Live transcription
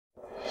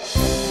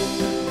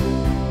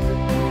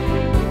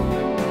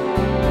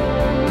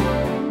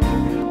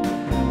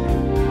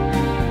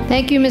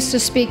Thank you, Mr.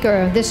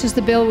 Speaker. This is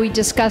the bill we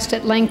discussed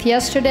at length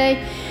yesterday,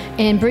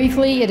 and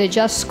briefly, it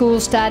adjusts school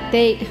start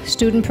date,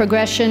 student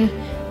progression,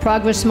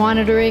 progress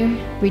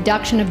monitoring,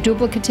 reduction of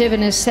duplicative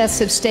and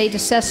excessive state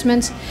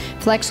assessments,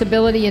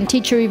 flexibility in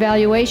teacher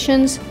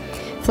evaluations,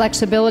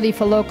 flexibility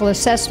for local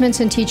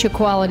assessments, and teacher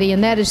quality,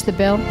 and that is the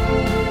bill.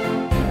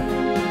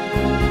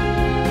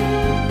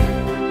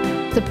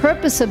 The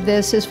purpose of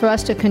this is for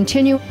us to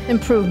continue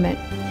improvement,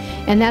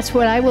 and that's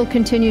what I will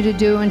continue to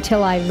do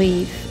until I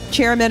leave.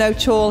 Chairman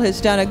O'Toole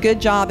has done a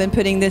good job in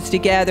putting this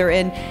together,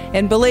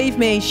 and believe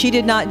me, she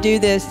did not do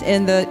this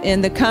in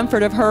the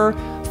comfort of her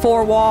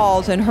four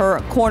walls and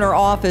her corner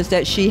office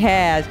that she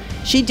has.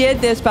 She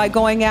did this by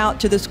going out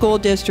to the school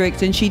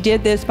districts, and she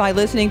did this by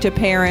listening to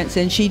parents,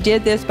 and she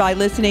did this by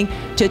listening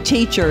to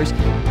teachers.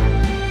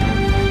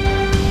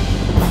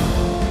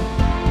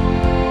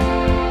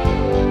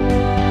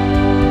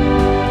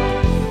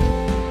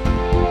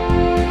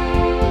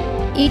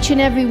 Each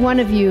and every one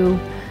of you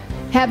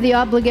have the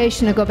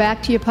obligation to go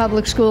back to your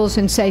public schools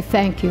and say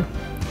thank you,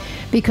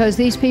 because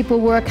these people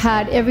work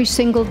hard every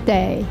single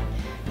day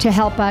to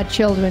help our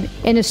children.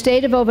 In a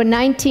state of over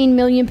 19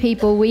 million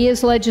people, we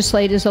as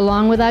legislators,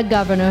 along with our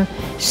governor,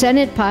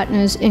 Senate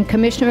partners, and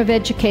Commissioner of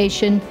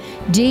Education,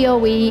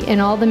 DOE, and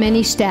all the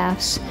many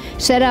staffs,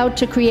 set out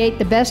to create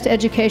the best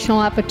educational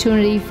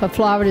opportunity for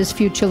Florida's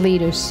future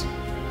leaders.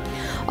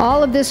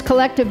 All of this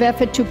collective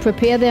effort to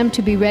prepare them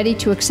to be ready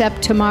to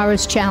accept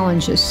tomorrow's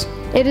challenges.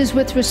 It is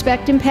with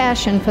respect and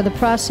passion for the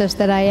process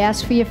that I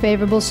ask for your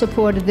favorable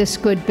support of this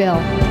good bill.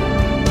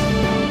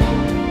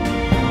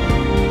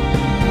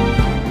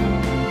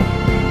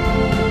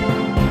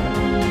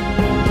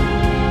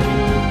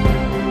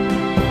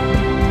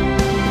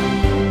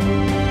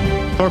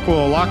 Clerk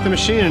will lock the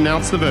machine and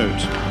announce the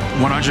vote.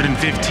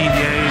 115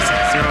 yeas,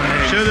 0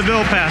 nays. Show the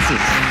bill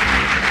passes.